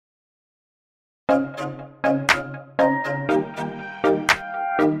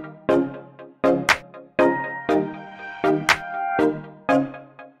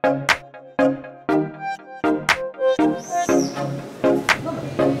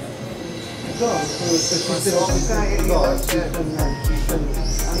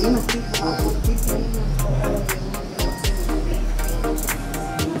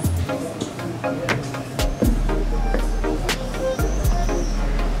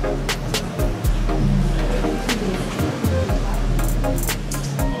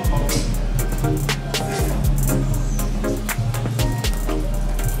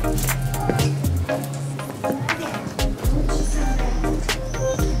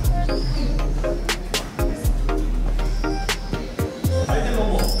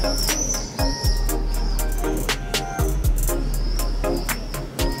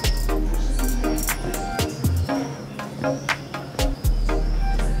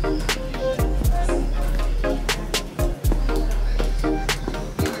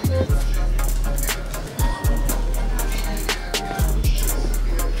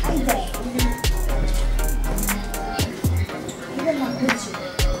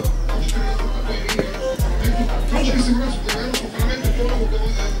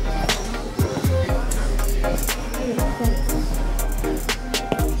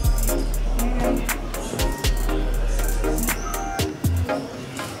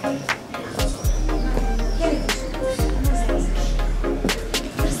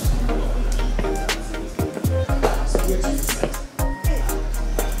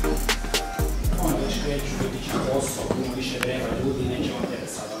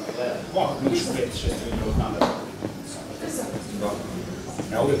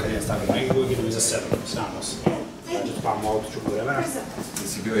Ja uvijek kad je stavio negdje, uvijek idem iza sebe, sramo se. Ja ću spavamo auto, ću gore mene. Ti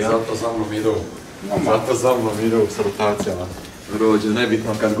si bio zato za mnom idou. Zato za mnom idou s rotacijama. Rođe,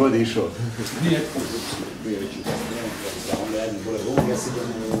 nebitno kad god išao. Nije put, bio već u toga dnevno, da onda jedni bole ruku, ja si idem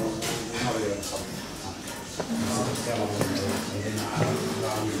u novi jedan sam.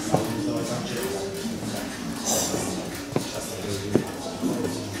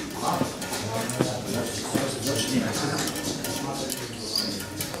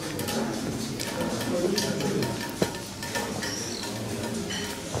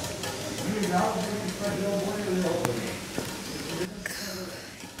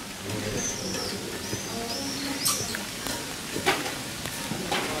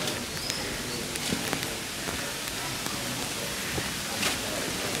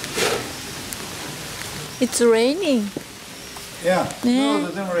 It's raining. Yeah. No,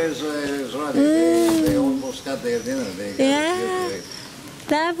 the dinner is ready. They almost had their dinner. They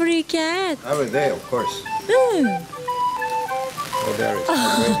Every cat. every day, of course. Oh, there it is.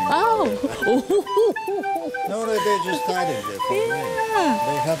 Oh. No, they just tidied it for me.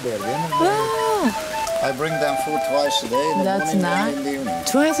 They have their dinner. Wow. I bring them food twice a day, in the That's morning nice. and in the evening.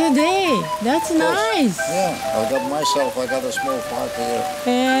 Twice a day. That's nice. Yeah, I got a small party here.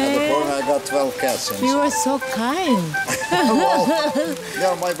 At the corner I got 12 cats inside. You are so kind. Well,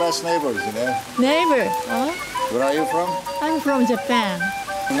 they're my best neighbors, you know. Neighbor. Oh, Where are you from? I'm from Japan.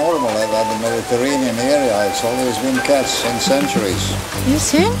 Normal, at the Mediterranean area, it's always been cats since centuries. In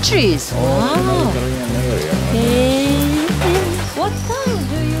centuries. All Wow. the Mediterranean area. Hey. What time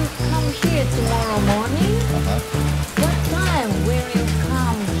do you come here tomorrow morning? What time will you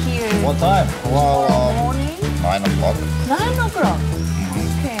come here What time? tomorrow Well, morning? 9 o'clock. 9 o'clock.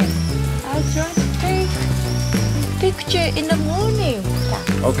 Okay. I'll try to take picture in the morning.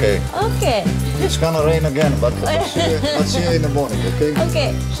 Okay. Okay. It's gonna rain again, but let's see you in the morning, okay?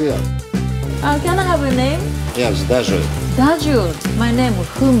 Okay. See ya. Can I have a name? Yes, Daju. Daju. My name is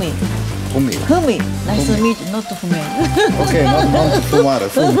Fumi. Fumi. Fumi. Nice to meet you. Not Fumi. Okay, not to Fumare.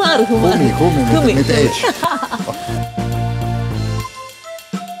 Fumi. Fumi. Fumi, with H.